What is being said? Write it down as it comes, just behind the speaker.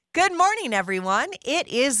Good morning, everyone. It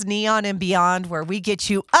is Neon and Beyond, where we get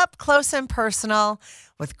you up close and personal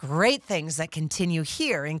with great things that continue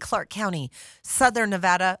here in Clark County, Southern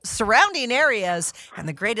Nevada, surrounding areas, and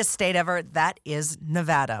the greatest state ever, that is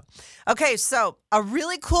Nevada. Okay, so a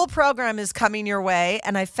really cool program is coming your way,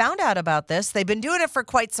 and I found out about this. They've been doing it for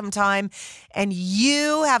quite some time, and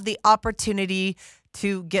you have the opportunity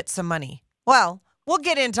to get some money. Well, we'll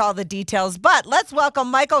get into all the details, but let's welcome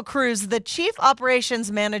Michael Cruz, the Chief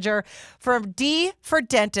Operations Manager from D for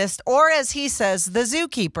Dentist, or as he says, the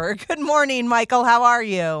Zookeeper. Good morning, Michael. How are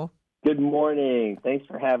you? Good morning. Thanks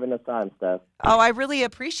for having us on, Steph. Oh, I really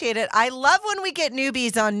appreciate it. I love when we get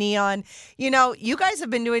newbies on Neon. You know, you guys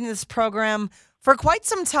have been doing this program for quite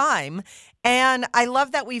some time, and I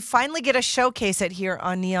love that we finally get to showcase it here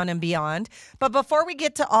on Neon and Beyond. But before we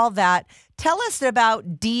get to all that, tell us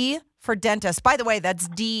about D for Dentist. By the way, that's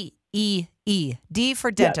D-E-E, D for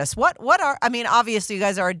Dentist. Yes. What are, I mean, obviously you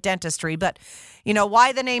guys are a dentistry, but, you know,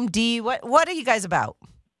 why the name D? What are you guys about?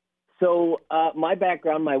 So my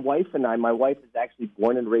background, my wife is actually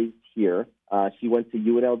born and raised here. She went to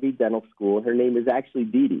UNLV Dental School. Her name is actually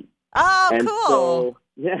Dee Dee. Oh, and cool. So,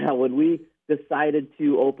 yeah, when we decided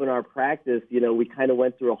to open our practice, you know, we kind of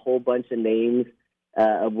went through a whole bunch of names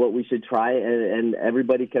of what we should try, and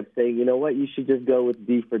everybody kept saying, you know what, you should just go with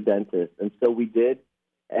D for Dentist. And so we did.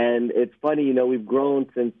 And it's funny, you know, we've grown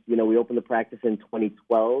since, you know, we opened the practice in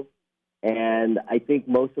 2012. And I think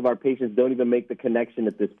most of our patients don't even make the connection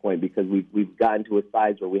at this point because we've gotten to a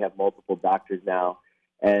size where we have multiple doctors now.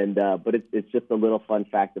 And but it's just a little fun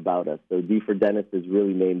fact about us. So D for Dentist is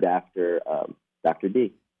really named after Dr.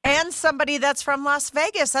 D. And somebody that's from Las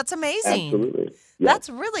Vegas. That's amazing. Absolutely. Yes. That's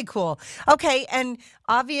really cool. Okay, and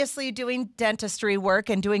obviously doing dentistry work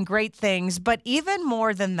and doing great things, but even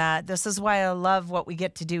more than that, this is why I love what we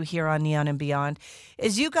get to do here on Neon and Beyond,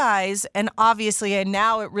 is you guys, and obviously, and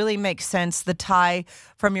now it really makes sense, the tie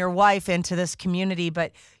from your wife into this community,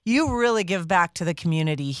 but you really give back to the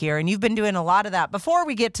community here, and you've been doing a lot of that before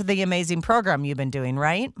we get to the amazing program you've been doing,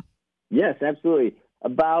 right? Yes, absolutely.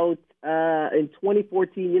 About in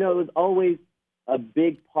 2014, you know, it was always a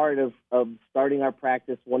big part of starting our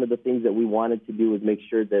practice. One of the things that we wanted to do was make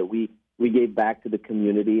sure that we gave back to the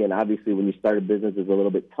community. And obviously, when you start a business, it's a little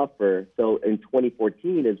bit tougher. So in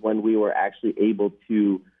 2014 is when we were actually able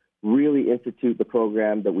to really institute the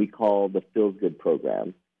program that we call the Feels Good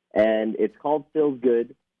program. And it's called Feels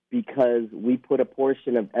Good because we put a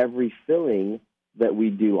portion of every filling that we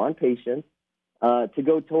do on patients to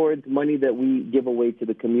go towards money that we give away to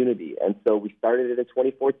the community. And so we started it in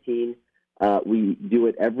 2014. We do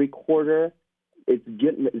it every quarter. It's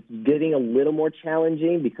getting a little more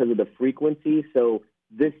challenging because of the frequency. So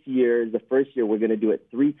this year, the first year, we're going to do it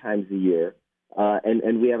 3 times a year.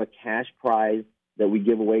 And we have a cash prize that we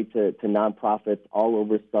give away to nonprofits all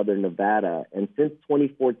over Southern Nevada. And since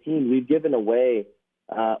 2014, we've given away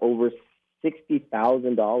over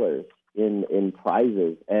 $60,000 in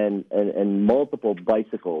prizes and multiple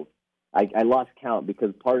bicycles. I lost count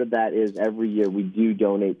because part of that is every year we do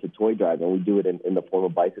donate to Toy Drive, and we do it in the form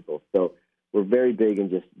of bicycles. So we're very big in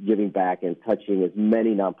just giving back and touching as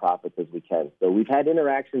many nonprofits as we can. So we've had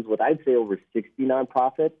interactions with, I'd say, over 60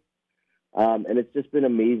 nonprofits, and it's just been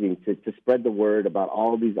amazing to spread the word about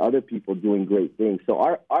all these other people doing great things. So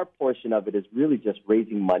our portion of it is really just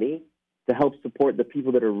raising money to help support the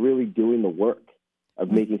people that are really doing the work of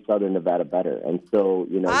making Southern Nevada better. And so,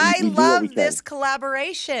 you know, we do what we love can. this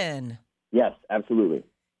collaboration. Yes, absolutely.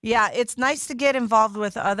 Yeah, it's nice to get involved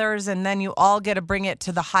with others, and then you all get to bring it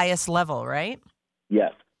to the highest level, right?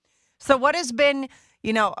 Yes. So what has been,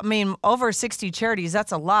 you know, I mean, over 60 charities,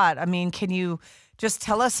 that's a lot. I mean, can you just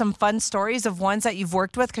tell us some fun stories of ones that you've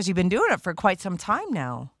worked with? Because you've been doing it for quite some time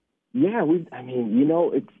now. Yeah, you know,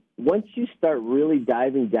 it's once you start really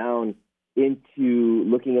diving down into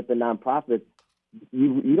looking at the nonprofits,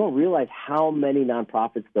 you don't realize how many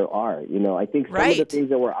nonprofits there are. You know, I think some of the things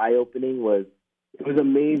that were eye-opening was it was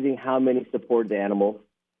amazing how many support the animals,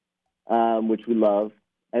 which we love.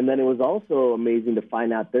 And then it was also amazing to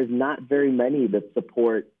find out there's not very many that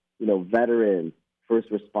support, you know, veterans, first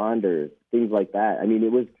responders, things like that. I mean,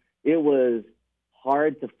 it was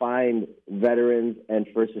hard to find veterans and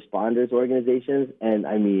first responders organizations. And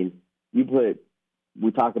I mean, we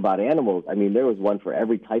talk about animals. I mean, there was one for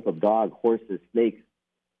every type of dog, horses, snakes.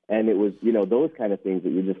 And it was, you know, those kind of things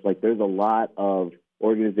that you're just like, there's a lot of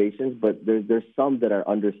organizations, but there's some that are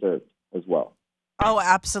underserved as well. Oh,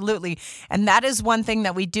 absolutely. And that is one thing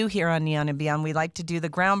that we do here on Neon and Beyond. We like to do the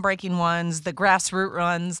groundbreaking ones, the grassroots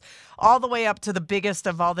ones, all the way up to the biggest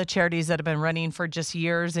of all the charities that have been running for just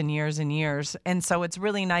years and years and years. And so it's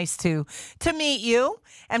really nice to meet you,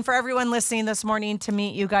 and for everyone listening this morning to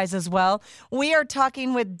meet you guys as well. We are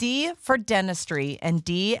talking with D for Dentistry, and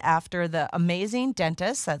D after the amazing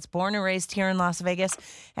dentist that's born and raised here in Las Vegas,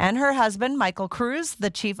 and her husband, Michael Cruz, the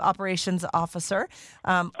Chief Operations Officer,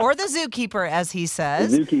 or the zookeeper, as he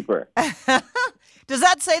says. The zookeeper. Does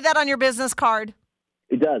that say that on your business card?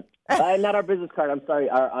 It does. Not our business card. I'm sorry,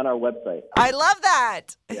 on our website. I love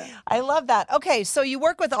that. Yeah. I love that. Okay, so you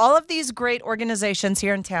work with all of these great organizations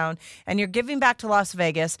here in town, and you're giving back to Las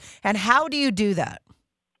Vegas. And how do you do that?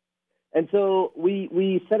 And so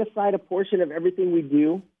we set aside a portion of everything we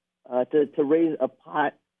do to raise a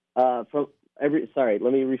pot from every. Sorry,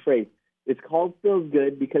 let me rephrase. It's called Feels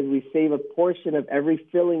Good because we save a portion of every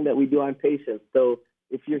filling that we do on patients. So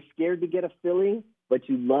if you're scared to get a filling, but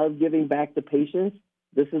you love giving back to patients,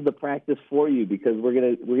 this is the practice for you because we're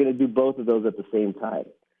gonna do both of those at the same time.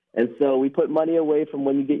 And so we put money away from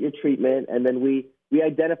when you get your treatment, and then we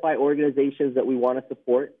identify organizations that we want to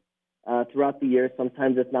support throughout the year.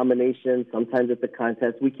 Sometimes it's nominations, sometimes it's a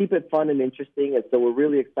contest. We keep it fun and interesting, and so we're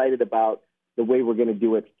really excited about the way we're going to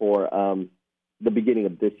do it for the beginning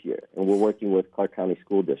of this year. And we're working with Clark County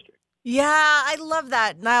School District. Yeah, I love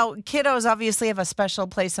that. Now, kiddos obviously have a special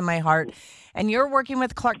place in my heart, and you're working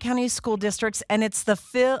with Clark County School Districts, and it's the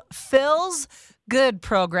Feels Good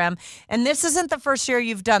program. And this isn't the first year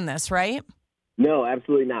you've done this, right? No,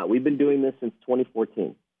 absolutely not. We've been doing this since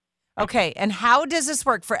 2014. Okay, and how does this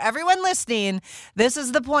work? For everyone listening, this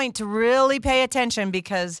is the point to really pay attention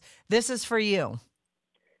because this is for you.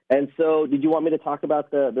 And so did you want me to talk about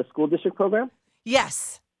the school district program?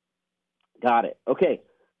 Yes. Got it. Okay.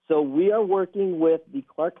 So we are working with the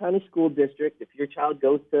Clark County School District. If your child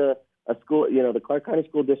goes to a school, the Clark County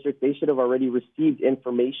School District, they should have already received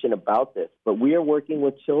information about this. But we are working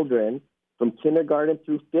with children from kindergarten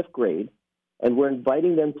through fifth grade, and we're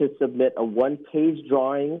inviting them to submit a one-page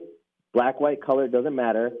drawing, black, white, color, it doesn't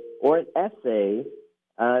matter, or an essay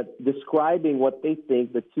describing what they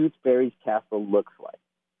think the Tooth Fairy's castle looks like.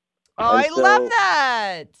 Oh, I love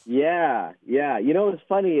that. Yeah. You know, it was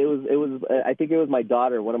funny. It was. I think it was my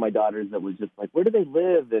daughter, one of my daughters, that was just like, "Where do they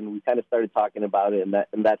live?" And we kind of started talking about it,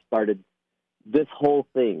 and that started this whole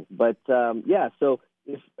thing. But so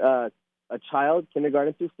if a child,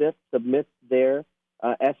 kindergarten through fifth, submits their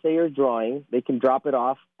essay or drawing, they can drop it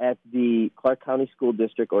off at the Clark County School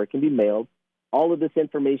District, or it can be mailed. All of this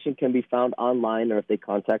information can be found online, or if they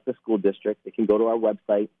contact the school district, they can go to our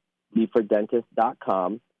website,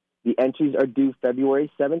 dfordentist.com. The entries are due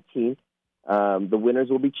February 17th. The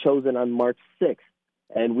winners will be chosen on March 6th.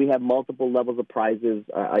 And we have multiple levels of prizes.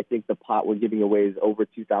 I think the pot we're giving away is over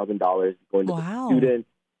 $2,000 going to the students,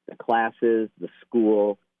 the classes, the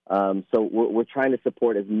school. So we're trying to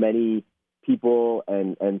support as many people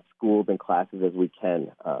and schools and classes as we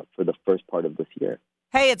can for the first part of this year.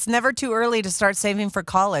 Hey, it's never too early to start saving for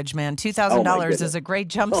college, man. $2,000 is a great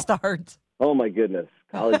jump start. Oh, my goodness.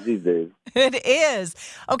 College these days. It is.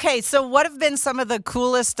 Okay, so what have been some of the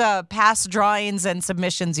coolest past drawings and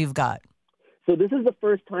submissions you've got? So this is the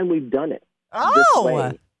first time we've done it. Oh! This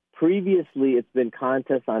way. Previously, it's been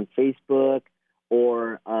contests on Facebook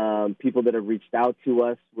or people that have reached out to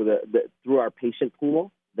us through our patient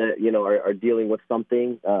pool that, are dealing with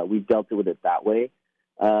something. We've dealt with it that way.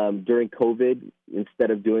 During COVID,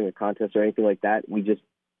 instead of doing a contest or anything like that, we just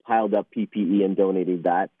piled up PPE and donated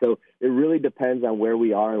that. So it really depends on where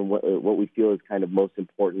we are and what we feel is kind of most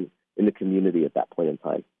important in the community at that point in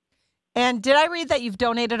time. And did I read that you've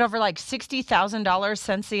donated over like $60,000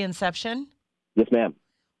 since the inception? Yes, ma'am.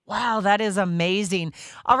 Wow, that is amazing.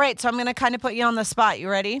 All right, so I'm going to kind of put you on the spot. You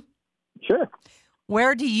ready? Sure.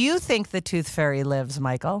 Where do you think the Tooth Fairy lives,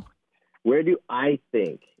 Michael? Where do I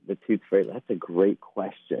think the Tooth Fairy? That's a great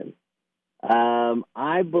question.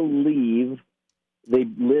 I believe they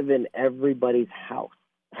live in everybody's house.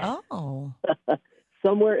 Oh.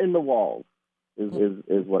 Somewhere in the walls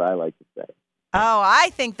is what I like to say. Oh,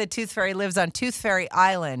 I think the Tooth Fairy lives on Tooth Fairy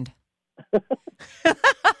Island.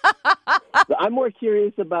 I'm more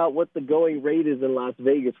curious about what the going rate is in Las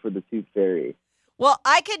Vegas for the Tooth Fairy. Well,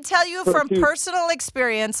 I can tell you from personal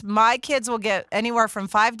experience, my kids will get anywhere from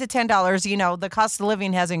 $5 to $10. You know, the cost of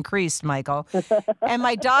living has increased, Michael. And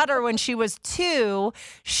my daughter, when she was 2,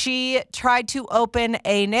 she tried to open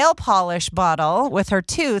a nail polish bottle with her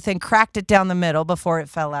tooth and cracked it down the middle before it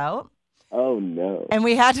fell out. Oh, no. And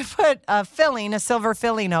we had to put a silver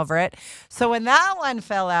filling over it. So when that one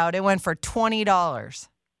fell out, it went for $20.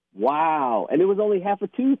 Wow. And it was only half a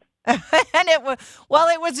tooth? And it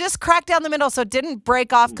was just cracked down the middle, so it didn't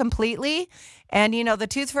break off completely. And, the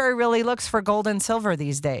tooth fairy really looks for gold and silver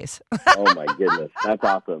these days. Oh, my goodness. That's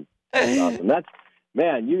awesome. That's awesome.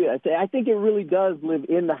 Man, I think it really does live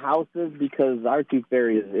in the houses because our tooth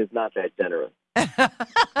fairy is not that generous. I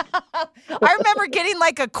remember getting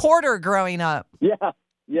like a quarter growing up.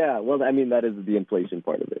 Yeah. Well, that is the inflation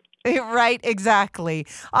part of it. Right, exactly.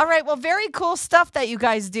 All right, well, very cool stuff that you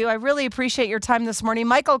guys do. I really appreciate your time this morning.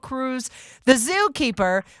 Michael Cruz, the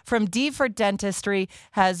zookeeper from D for Dentistry,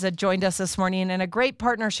 has joined us this morning in a great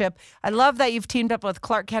partnership. I love that you've teamed up with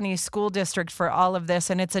Clark County School District for all of this,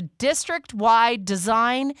 and it's a district-wide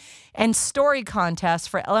design and story contest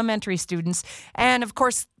for elementary students. And, of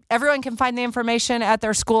course, everyone can find the information at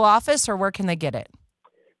their school office, or where can they get it?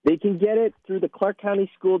 They can get it through the Clark County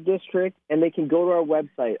School District, and they can go to our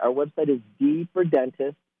website. Our website is D for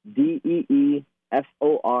Dentist, DEEFOR,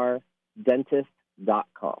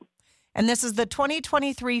 dentist.com. And this is the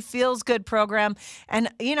 2023 Feels Good program. And,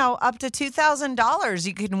 up to $2,000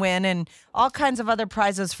 you can win and all kinds of other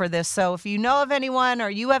prizes for this. So if you know of anyone or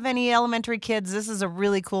you have any elementary kids, this is a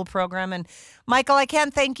really cool program. And, Michael, I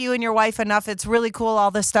can't thank you and your wife enough. It's really cool,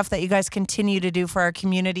 all the stuff that you guys continue to do for our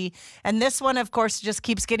community. And this one, of course, just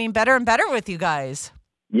keeps getting better and better with you guys.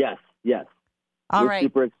 Yes. All We're right.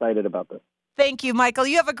 super excited about this. Thank you, Michael.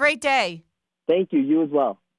 You have a great day. Thank you. You as well.